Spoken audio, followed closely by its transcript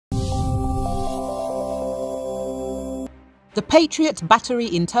The Patriot battery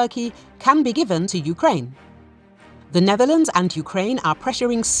in Turkey can be given to Ukraine. The Netherlands and Ukraine are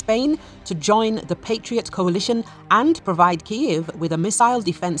pressuring Spain to join the Patriot coalition and provide Kyiv with a missile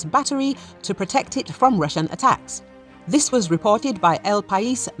defense battery to protect it from Russian attacks. This was reported by El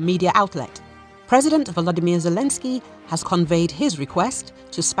País media outlet. President Volodymyr Zelenski has conveyed his request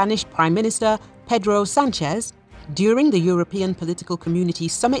to Spanish Prime Minister Pedro Sánchez during the European Political Community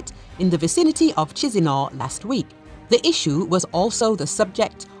Summit in the vicinity of Chisinau last week. The issue was also the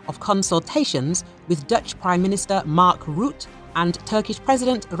subject of consultations with Dutch Prime Minister Mark Rutte and Turkish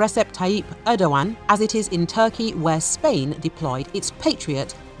President Recep Tayyip Erdogan, as it is in Turkey where Spain deployed its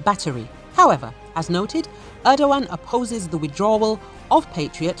Patriot battery. However, as noted, Erdogan opposes the withdrawal of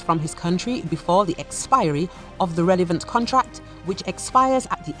Patriot from his country before the expiry of the relevant contract, which expires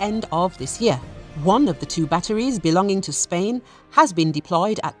at the end of this year. One of the two batteries belonging to Spain has been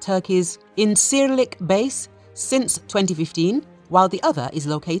deployed at Turkey's Incirlik base since 2015, while the other is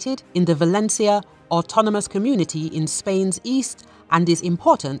located in the Valencia autonomous community in Spain's east and is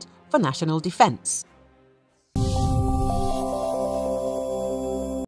important for national defense.